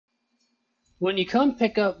When you come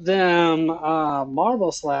pick up them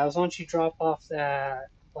marble slabs, why don't you drop off that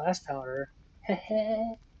glass powder?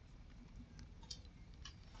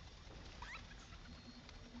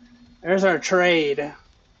 There's our trade.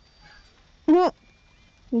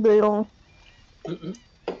 Deal.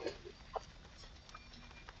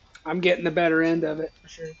 I'm getting the better end of it for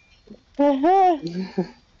sure.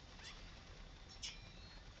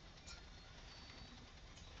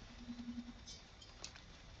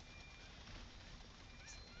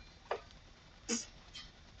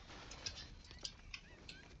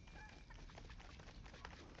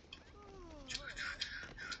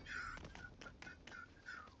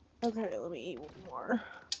 Okay, let me eat one more.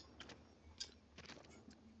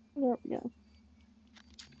 There we go.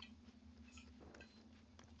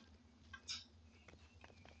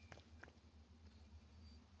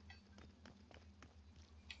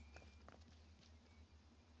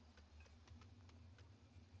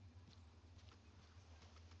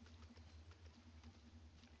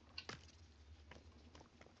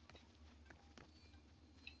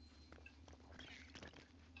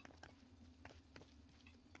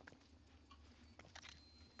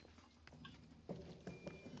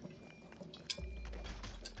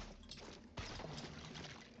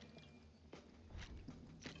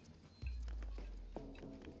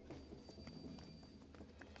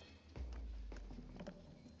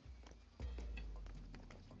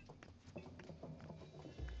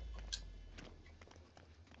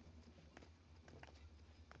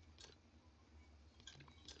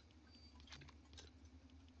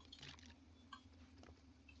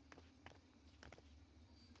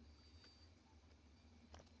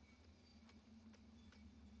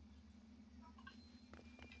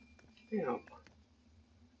 Yeah.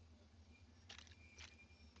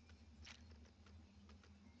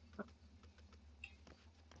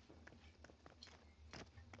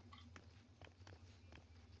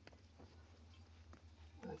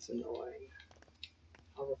 That's annoying.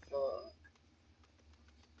 How the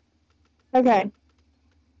Okay.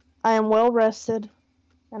 I am well rested,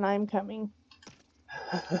 and I am coming.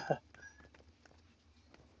 fuck?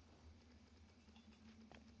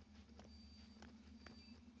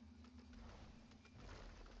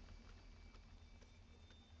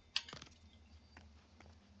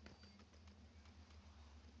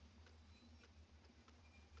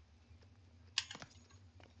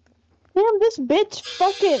 Damn, this bitch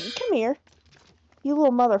fucking... Come here, you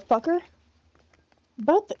little motherfucker.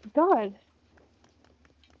 God.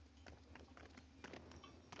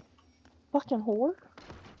 Fucking whore.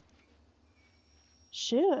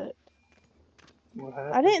 Shit. What I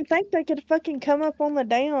happened? didn't think they could fucking come up on the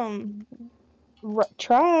damn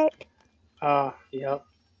track. Yep.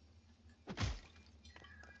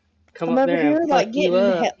 Come I'm up over there and here, fuck like, you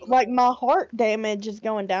getting... up. Like, my heart damage is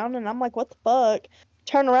going down, and I'm like, what the fuck?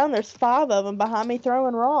 Turn around, there's 5 of them behind me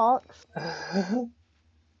throwing rocks. I'm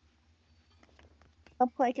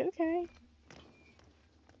like, okay.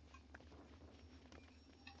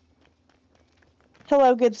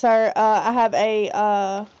 Hello, good sir. I have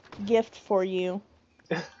a gift for you.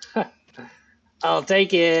 I'll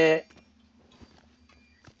take it.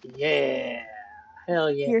 Yeah. Hell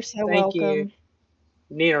yeah. You're so Thank you. welcome.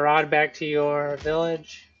 Need a ride back to your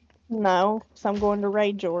village? No, so I'm going to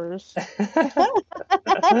raid yours.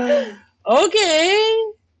 Okay.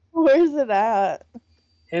 Where's it at?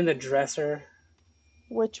 In the dresser.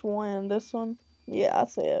 Which one? This one? Yeah, I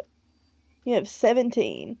see it. You have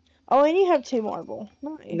 17. Oh, and you have 2 marble.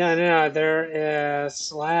 No, Nice. no, there is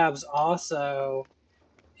slabs also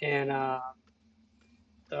in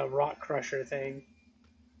the rock crusher thing.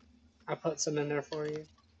 I put some in there for you.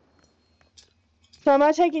 So am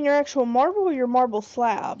I taking your actual marble or your marble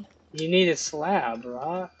slab? You need a slab,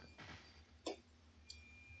 right?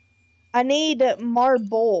 I need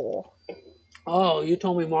marble. Oh, you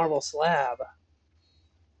told me marble slab.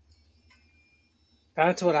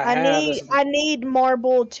 That's what I I have. need Is I need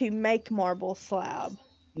marble to make marble slab.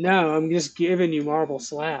 no, I'm just giving you marble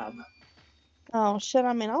slab. Oh shit,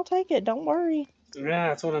 I mean I'll take it, don't worry. Yeah,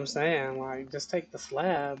 that's what I'm saying. Like, just take the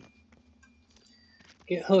slab.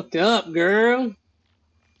 Get hooked up, girl.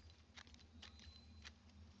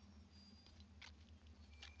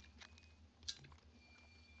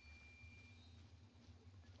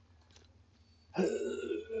 How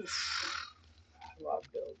do I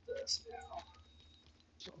build this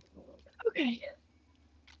now? Okay.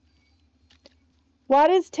 Why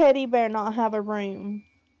does Teddy Bear not have a room?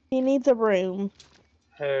 He needs a room.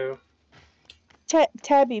 Who?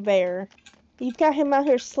 Tabby Bear. You've got him out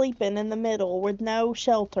here sleeping in the middle with no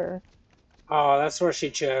shelter. Oh, that's where she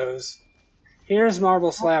chose. Here's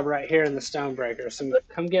marble slab right here in the stonebreaker. So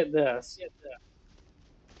come get this.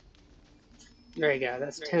 There you go.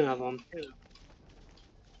 That's 10 of them.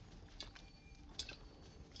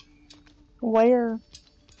 Where?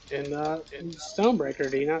 In the Stonebreaker,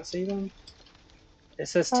 do you not see them? It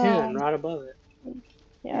says 10 Um, right above it.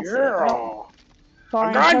 yeah, I see it. Oh, Yeah! I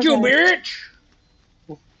sorry. got you, Okay. bitch!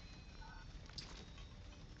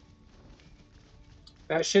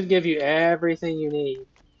 That should give you everything you need.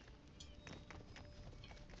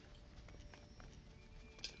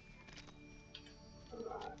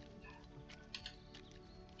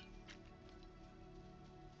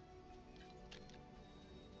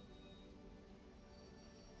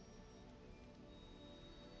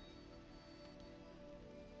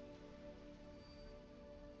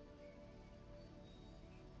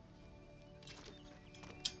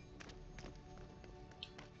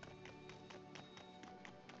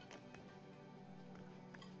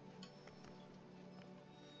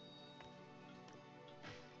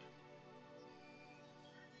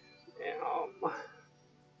 Damn.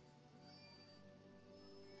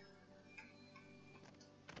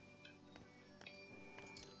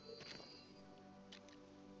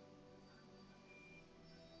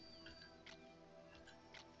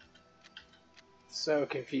 So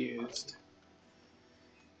confused.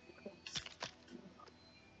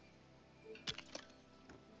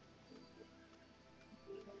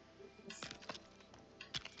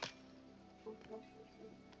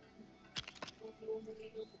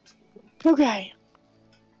 Okay.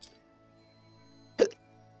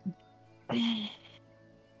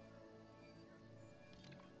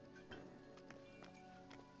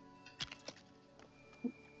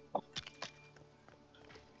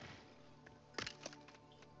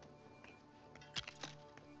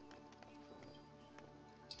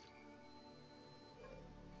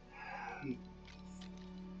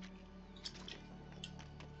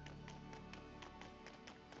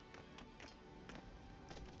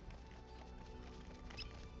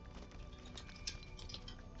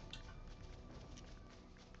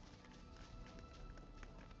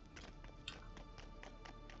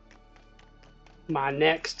 My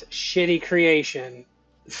next shitty creation.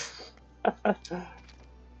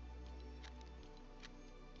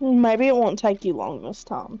 Maybe it won't take you long this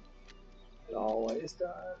time. It always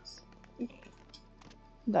does.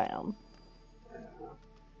 Damn.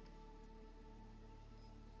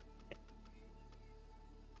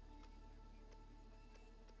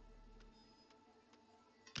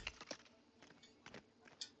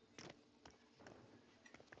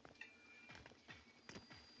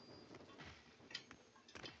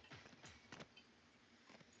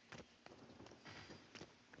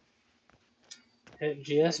 It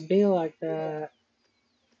just be like that.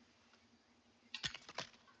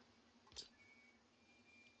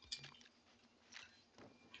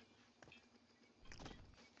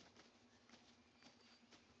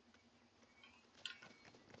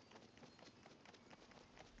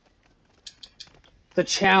 The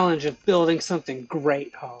challenge of building something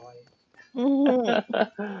great, Holly.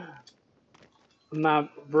 My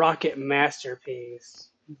rocket masterpiece.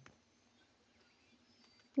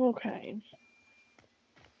 Okay.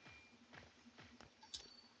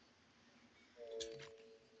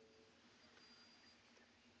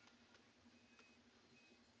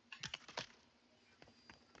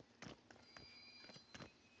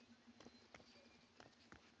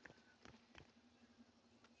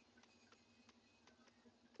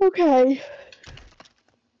 Okay.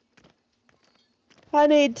 I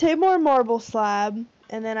need 2 more marble slab,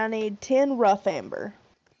 and then I need 10 rough amber.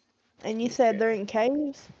 And you said they're Okay. in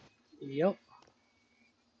caves? Yep.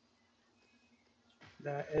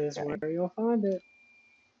 That is where Okay. you'll find it.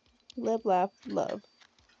 Live, laugh, love.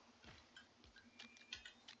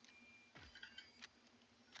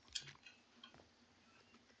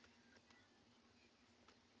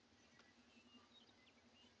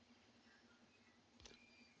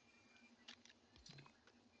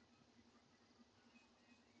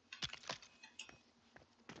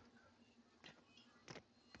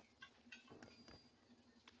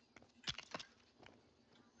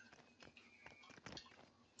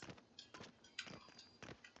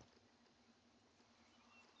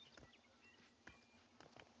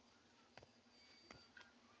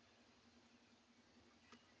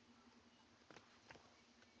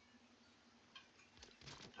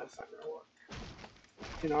 That's not gonna work.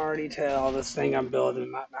 I can already tell this thing I'm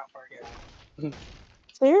building might not work out.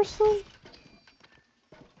 Seriously?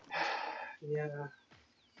 Yeah.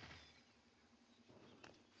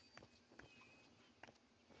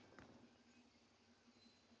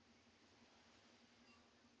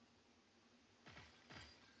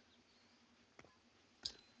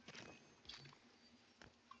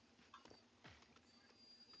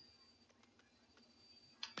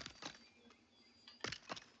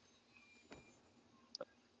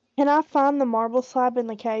 Can I find the marble slab in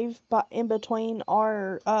the cave in between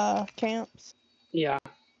our camps? Yeah,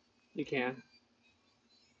 you can.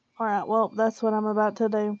 Alright, well, that's what I'm about to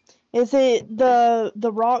do. Is it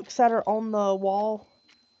the rocks that are on the wall?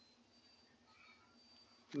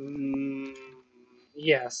 Mm,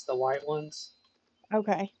 yes, the white ones.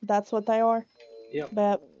 Okay, that's what they are. Yep.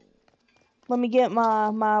 But let me get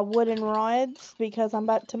my wooden rods because I'm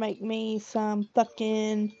about to make me some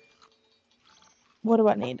fucking... What do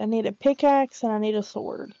I need? I need a pickaxe and I need a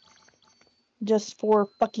sword. Just for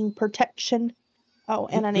fucking protection. Oh,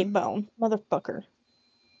 and I need bone. Motherfucker.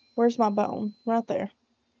 Where's my bone? Right there.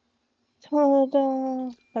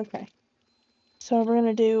 Ta-da! Okay. So we're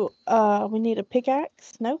gonna do, we need a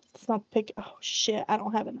pickaxe. Nope, it's not oh shit, I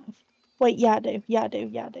don't have enough. Wait, yeah I do, yeah I do,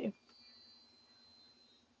 yeah I do.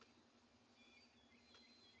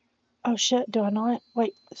 Oh shit, do I not?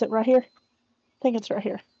 Wait, is it right here? I think it's right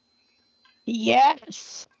here.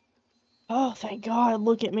 Yes! Oh, thank God,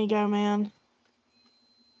 look at me go, man.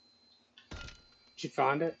 Did you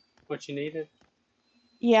find it? What you needed?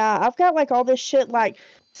 Yeah, I've got like all this shit like,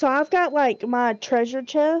 so I've got like my treasure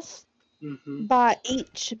chest Mm-hmm. by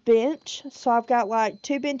each bench. So I've got like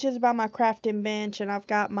 2 benches by my crafting bench, and I've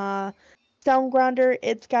got my stone grinder.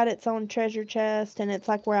 It's got its own treasure chest, and it's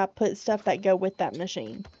like where I put stuff that go with that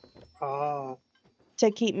machine Oh.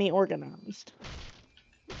 to keep me organized.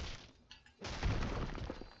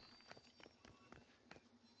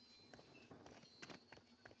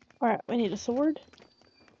 Alright, we need a sword.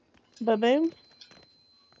 Ba-boom.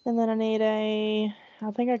 And then I need I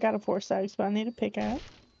think I got a 4 stacks, but I need a pickaxe.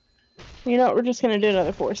 You know what, we're just gonna do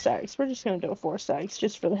another 4 stacks. We're just gonna do a 4 stacks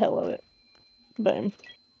just for the hell of it. Boom.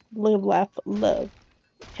 Live, laugh, love.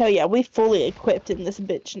 Hell yeah, we fully equipped in this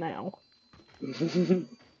bitch now.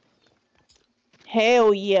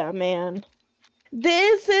 Hell yeah, man.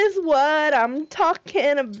 This is what I'm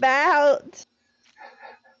talking about.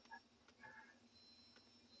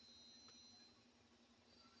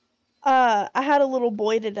 I had a little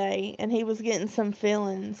boy today, and he was getting some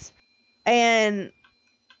feelings. And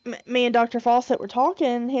me and Dr. Fawcett were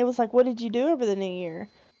talking. He was like, "What did you do over the New Year?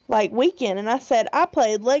 Like, weekend?" And I said, "I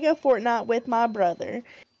played Lego Fortnite with my brother."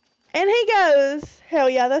 And he goes, "Hell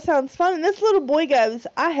yeah, that sounds fun." And this little boy goes,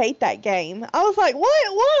 "I hate that game." I was like,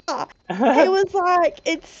 "What? Why?" He was like,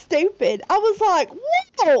 "It's stupid." I was like,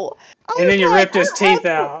 "Whoa!" I And then you was like, ripped his teeth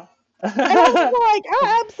out. and I was like,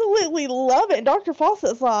 "I absolutely love it." And Dr.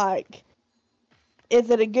 Fawcett's like, "Is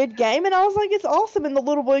it a good game?" And I was like, "It's awesome." And the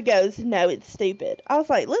little boy goes, "No, it's stupid." I was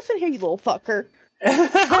like, "Listen here, you little fucker.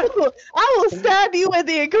 I will stab you with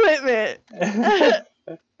the equipment."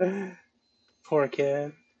 Poor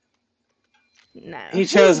kid. No, He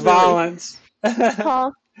chose he's really, violence. I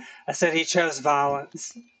huh? said he chose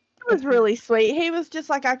violence. It was really sweet. He was just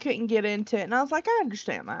like, I couldn't get into it. And I was like, I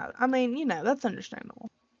understand that. I mean, you know, that's understandable.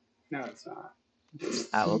 No, it's not.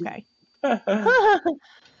 Oh, okay.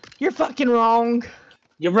 You're fucking wrong.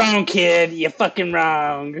 You're wrong, kid. You're fucking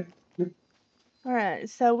wrong. Alright,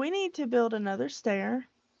 so we need to build another stair.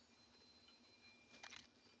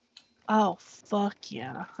 Oh, fuck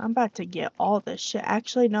yeah. I'm about to get all this shit.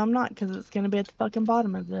 Actually, no, I'm not, because it's going to be at the fucking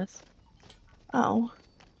bottom of this. Oh.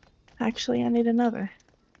 Actually, I need another.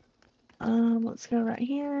 Let's go right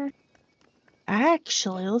here.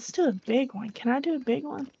 Actually, let's do a big one. Can I do a big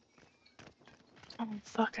one? Oh,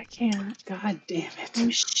 fuck, I can't. God damn You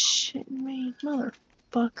it. shitting me,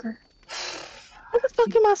 motherfucker. How the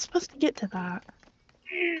fuck am I supposed to get to that?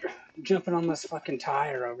 I'm jumping on this fucking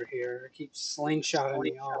tire over here. It keeps slingshotting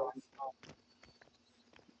me off.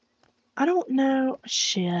 I don't know.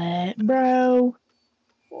 Shit, bro.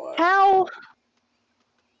 What? How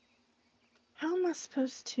am I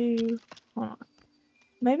supposed to... Hold on.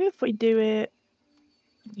 Maybe if we do it...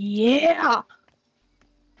 Yeah!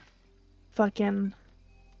 Fucking...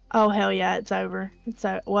 Oh, hell yeah, it's over. It's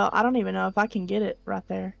over. Well, I don't even know if I can get it right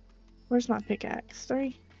there. Where's my pickaxe?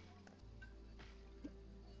 3?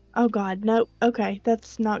 Oh god, nope. Okay,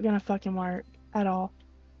 that's not gonna fucking work at all.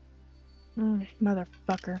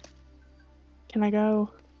 Motherfucker. Can I go?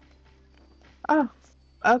 Oh,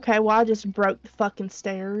 okay, well I just broke the fucking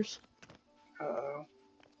stairs. Uh-oh.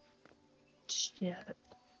 Shit.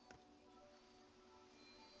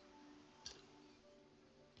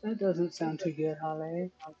 That doesn't sound too good,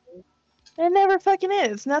 Holly. It never fucking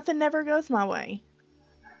is. Nothing never goes my way.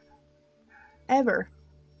 Ever.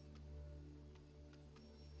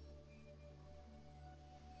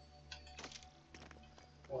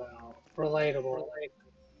 Well, relatable.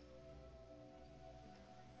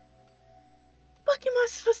 Fuck am I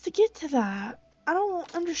supposed to get to that? I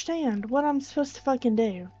don't understand what I'm supposed to fucking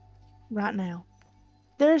do right now.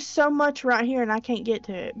 There's so much right here and I can't get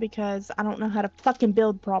to it because I don't know how to fucking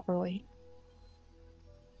build properly.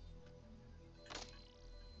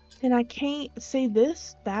 And I can't see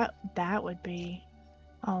this. That would be...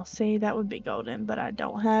 Oh, see, that would be golden, but I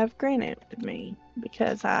don't have granite with me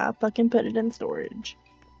because I fucking put it in storage.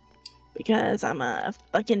 Because I'm a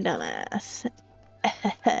fucking dumbass.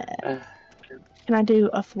 Can I do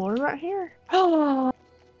a floor right here? Oh,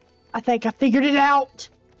 I think I figured it out.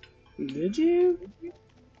 Did you?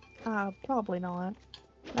 Probably not.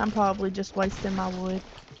 I'm probably just wasting my wood.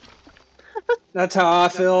 That's how I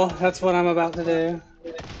feel. That's what I'm about to do.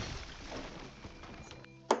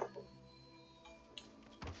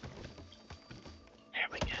 There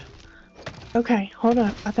we go. Okay, hold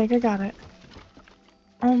up. I think I got it.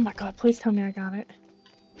 Oh my god, please tell me I got it.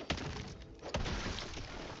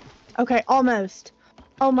 Okay, almost.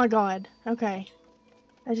 Oh my god. Okay.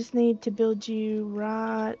 I just need to build you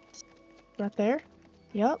right there.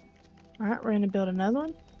 Yep. Alright, we're gonna build another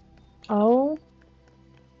one. Oh.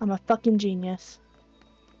 I'm a fucking genius.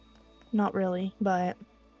 Not really, but...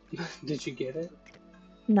 Did you get it?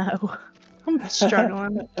 No. I'm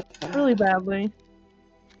struggling really badly.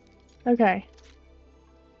 Okay.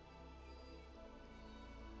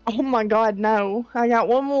 Oh my god, no. I got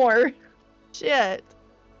one more. Shit.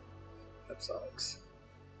 That sucks.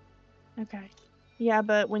 Okay. Yeah,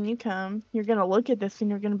 but when you come, you're gonna look at this and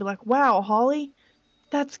you're gonna be like, wow, Holly,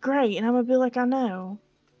 that's great. And I'm gonna be like, I know.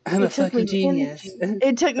 I'm a fucking genius.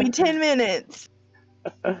 It took me 10 minutes.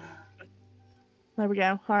 There we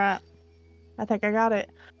go. Alright. I think I got it.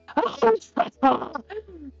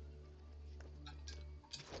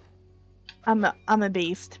 I'm a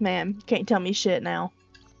beast, man. Can't tell me shit now.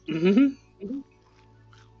 Mm-hmm.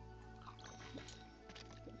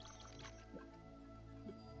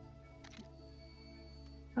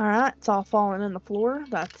 Alright, it's all falling in the floor.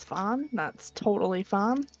 That's fine. That's totally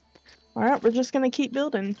fine. Alright, we're just gonna keep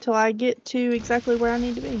building until I get to exactly where I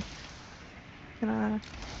need to be. Can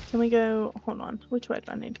we go, hold on, which way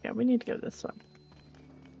do I need to go? We need to go this way.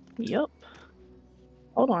 Yep.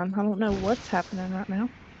 Hold on, I don't know what's happening right now.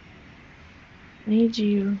 I need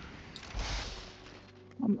you...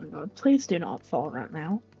 Oh my god, please do not fall right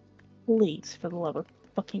now. Please, for the love of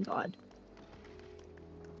fucking god.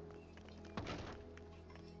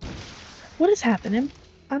 What is happening?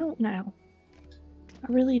 I don't know.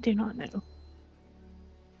 I really do not know.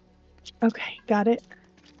 Okay, got it.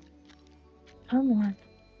 Come on.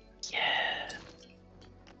 Yeah.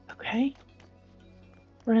 Okay.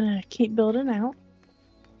 We're gonna keep building out.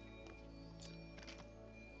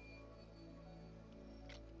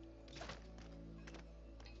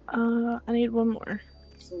 I need one more.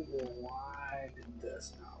 So why did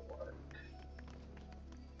this not work?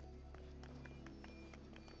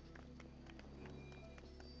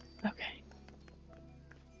 Okay.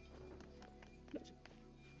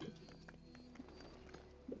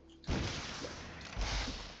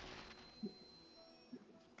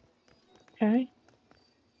 Okay.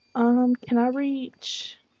 Can I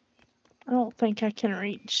reach? I don't think I can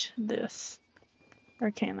reach this.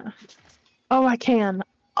 Or can I? Oh, I can.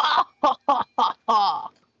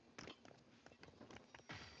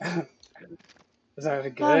 Is that a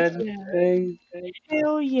Fuck good yeah. thing?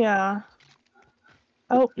 Hell yeah.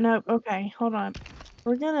 Oh, no. Okay, hold on.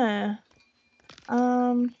 We're gonna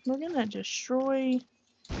destroy...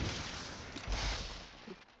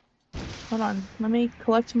 Hold on. Let me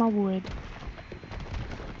collect my wood.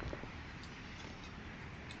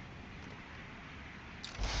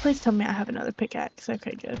 Please tell me I have another pickaxe.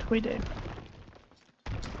 Okay, good. We do.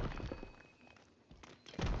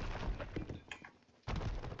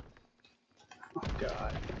 Oh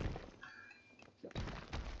god.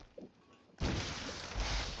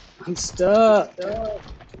 I'm stuck. There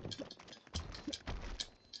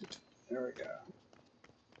we go.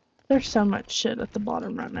 There's so much shit at the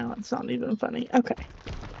bottom right now, it's not even funny. Okay.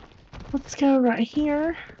 Let's go right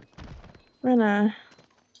here. We're gonna...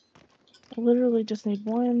 I literally just need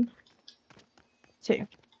 1, 2.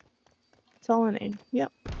 That's all I need. Yep.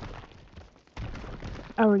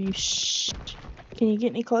 Oh, are you Can you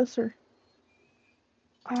get any closer?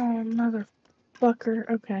 Oh, motherfucker.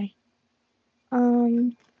 Okay.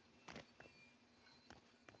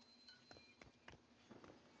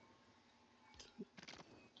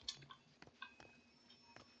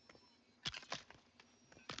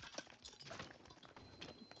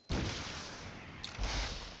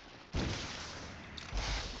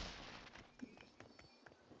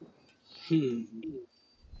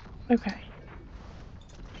 Okay.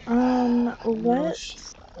 Oh, Let's... shit.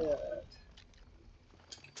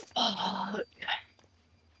 Fuck.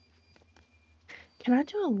 Can I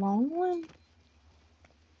do a long one?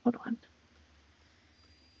 Hold on.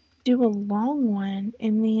 Do a long one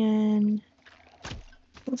and then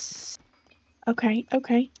okay,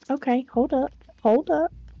 hold up. Hold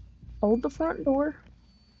the front door.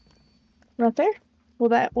 Right there. Will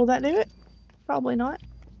that do it? Probably not.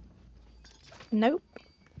 Nope.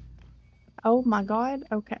 Oh my god.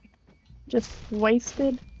 Okay. Just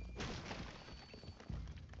wasted.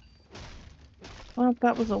 Well,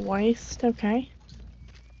 that was a waste. Okay.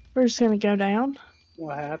 We're just gonna go down.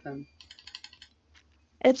 What happened?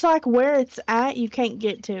 It's like where it's at, you can't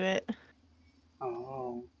get to it.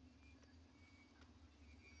 Oh.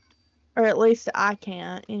 Or at least I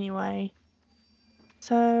can't, anyway.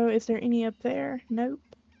 So, is there any up there? Nope.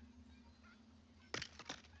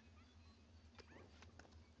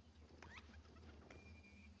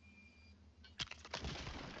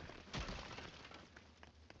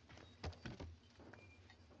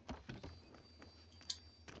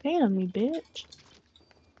 Damn, you bitch.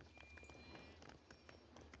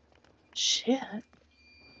 Shit.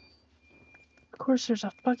 Of course there's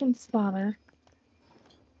a fucking spider.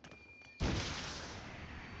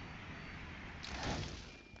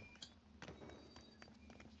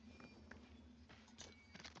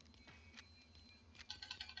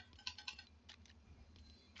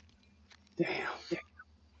 Damn.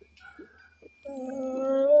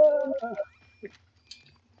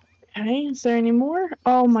 Okay, is there any more?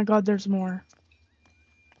 Oh my god, there's more.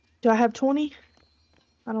 Do I have 20?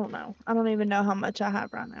 I don't know. I don't even know how much I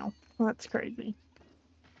have right now. Well, that's crazy.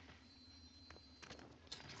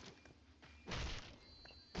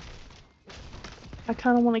 I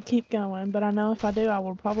kind of want to keep going, but I know if I do, I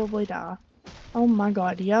will probably die. Oh my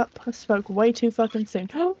god, yep. I spoke way too fucking soon.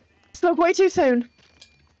 Spoke way too soon!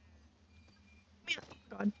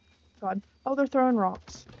 God. God. Oh, they're throwing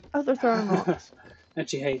rocks. Oh, they're throwing rocks.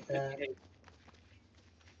 Don't you hate that?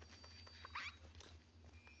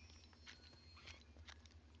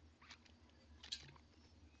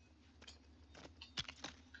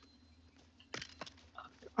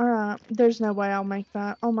 Alright, there's no way I'll make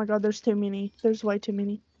that. Oh my god, there's too many. There's way too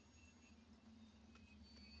many.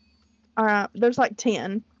 Alright, there's like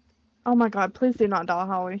 10. Oh my god, please do not die,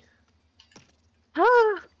 Holly.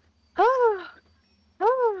 Ah! Ah!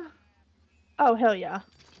 Ah! Oh, hell yeah.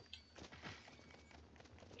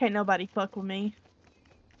 Can't nobody fuck with me.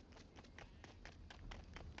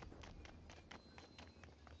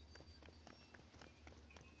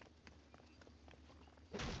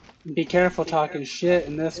 Be careful talking shit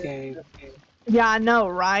in this game. Yeah, I know,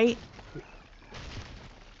 right?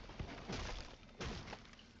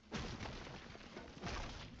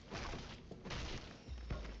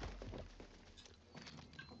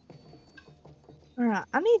 Alright,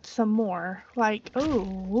 I need some more. Like,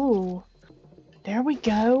 ooh. There we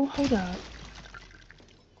go. Hold up.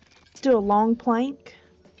 Let's do a long plank.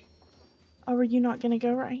 Oh, are you not gonna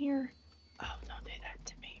go right here? Oh, don't do that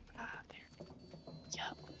to me. There.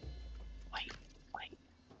 Yup. Wait. Right.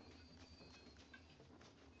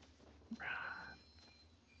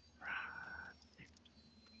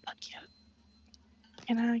 Fuck yeah.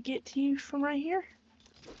 Can I get to you from right here?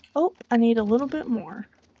 Oh, I need a little bit more.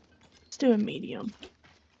 Let's do a medium.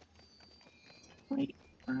 Wait.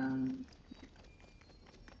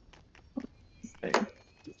 There.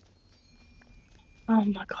 Oh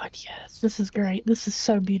my god, yes. This is great. This is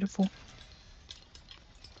so beautiful.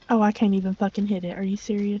 Oh, I can't even fucking hit it. Are you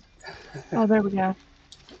serious? Oh, there we go.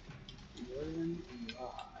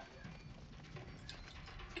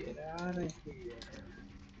 Get out of here.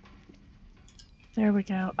 There we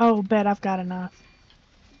go. Oh, bet I've got enough.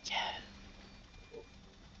 Yeah.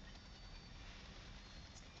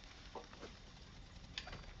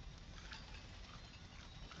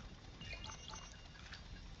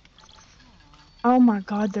 Oh my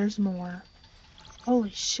god, there's more. Holy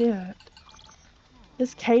shit.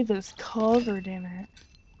 This cave is covered in it.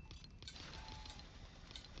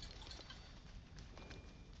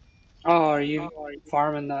 Oh, are you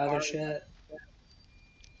farming the other shit?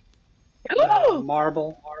 The Oh!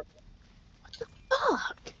 marble?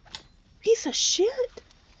 Fuck! Piece of shit!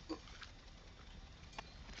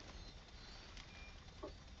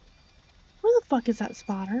 Where the fuck is that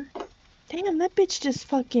spider? Damn, that bitch just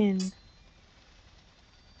fucking...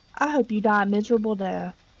 I hope you die a miserable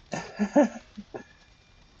death.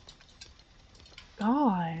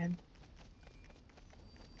 God.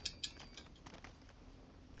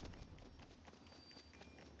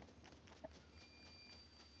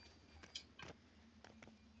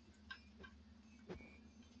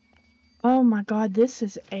 Oh my god, this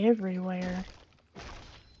is everywhere.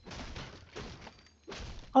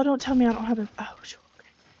 Oh, don't tell me I don't have a... Oh, sure.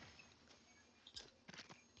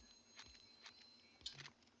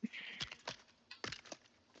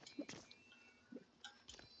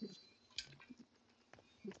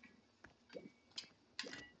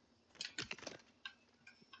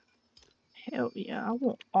 Hell yeah, I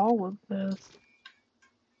want all of this.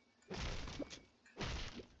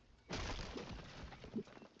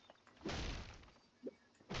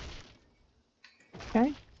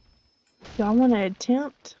 Okay. Do I want to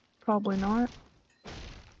attempt? Probably not.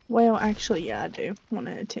 Well, actually, yeah, I do want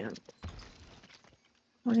to attempt.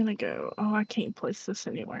 We're gonna go. Oh, I can't place this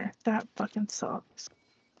anywhere. That fucking sucks.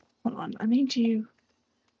 Hold on, I need you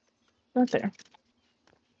right there.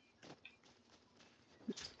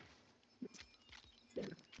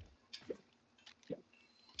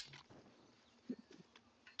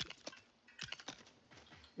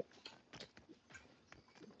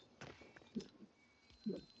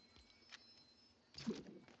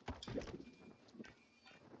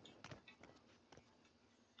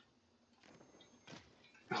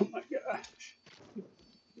 Oh my gosh.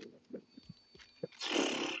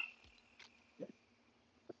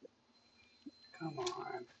 Come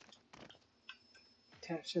on.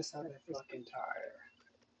 Attach this other fucking tire.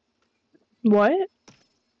 What?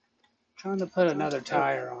 Trying to put another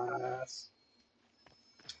tire on this.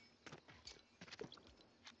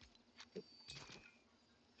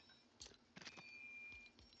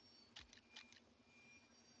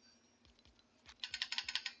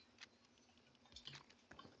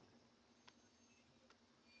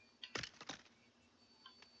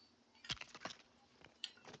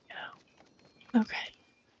 Okay.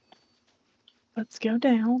 Let's go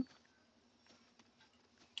down.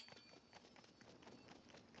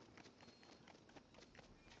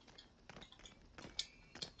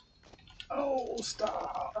 Oh,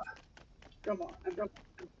 stop. Come on.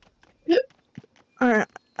 Alright,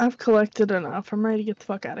 I've collected enough. I'm ready to get the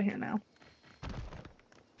fuck out of here now.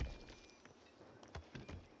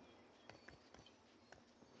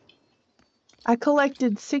 I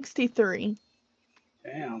collected 63.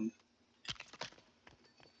 Damn.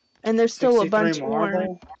 And there's still a 63 bunch more.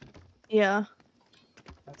 marble? Yeah.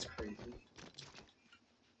 That's crazy.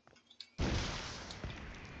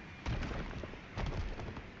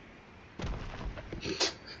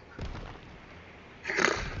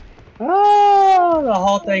 Oh, the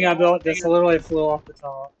whole thing I built just literally flew off the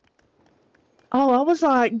top. Oh, I was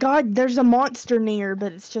like, God, there's a monster near,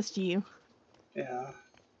 but it's just you. Yeah.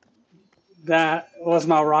 That was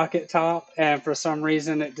my rocket top, and for some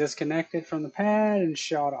reason it disconnected from the pad and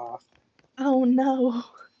shot off. Oh no.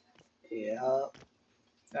 Yeah,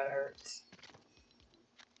 that hurts.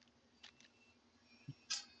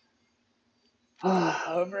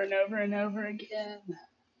 Over and over and over again.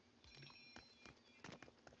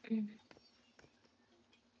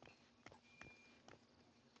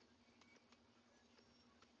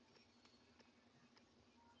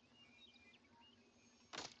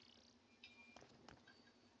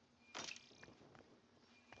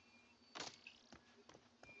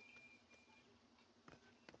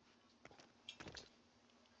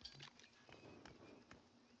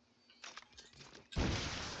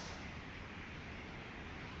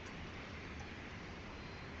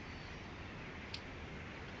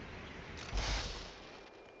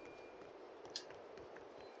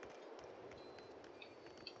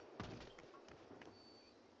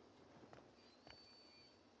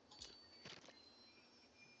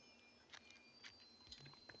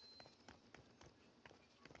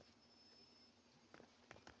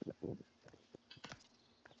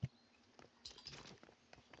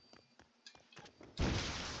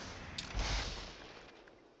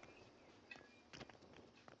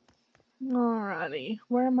 Alrighty.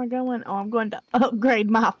 Where am I going? Oh, I'm going to upgrade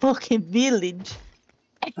my fucking village.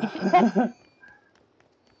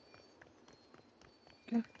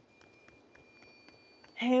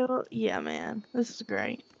 Hell yeah, man. This is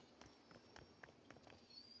great.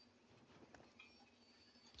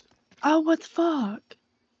 Oh, what the fuck?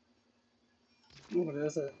 What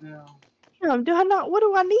is it now? Damn, do I not? What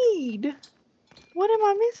do I need? What am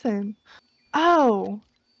I missing? Oh,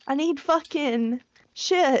 I need fucking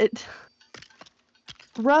shit.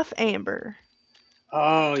 Rough amber.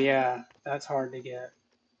 Oh, yeah, that's hard to get.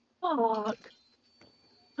 Fuck.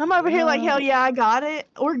 I'm over here like, Well, hell yeah, I got it.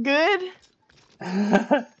 We're good.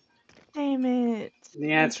 the Damn it.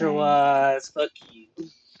 answer Okay. was fuck you.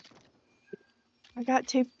 I got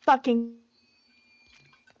too fucking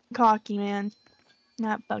cocky, man.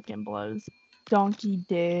 That fucking blows. Donkey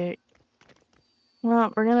dick.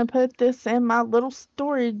 Well, we're gonna put this in my little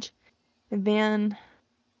storage. And then...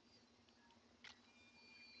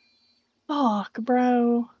 Fuck,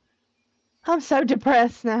 bro. I'm so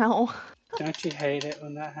depressed now. Don't you hate it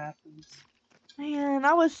when that happens? Man,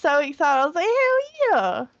 I was so excited. I was like, hell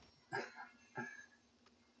yeah.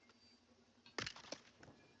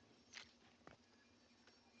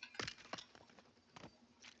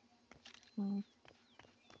 Mm.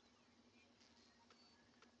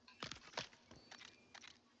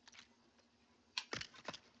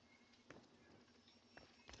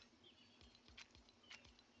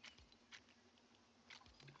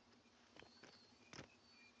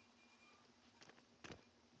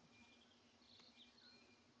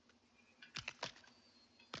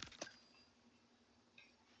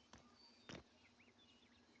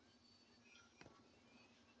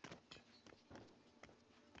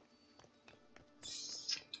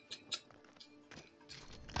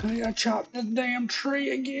 I gotta chop the damn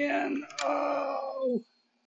tree again. Oh.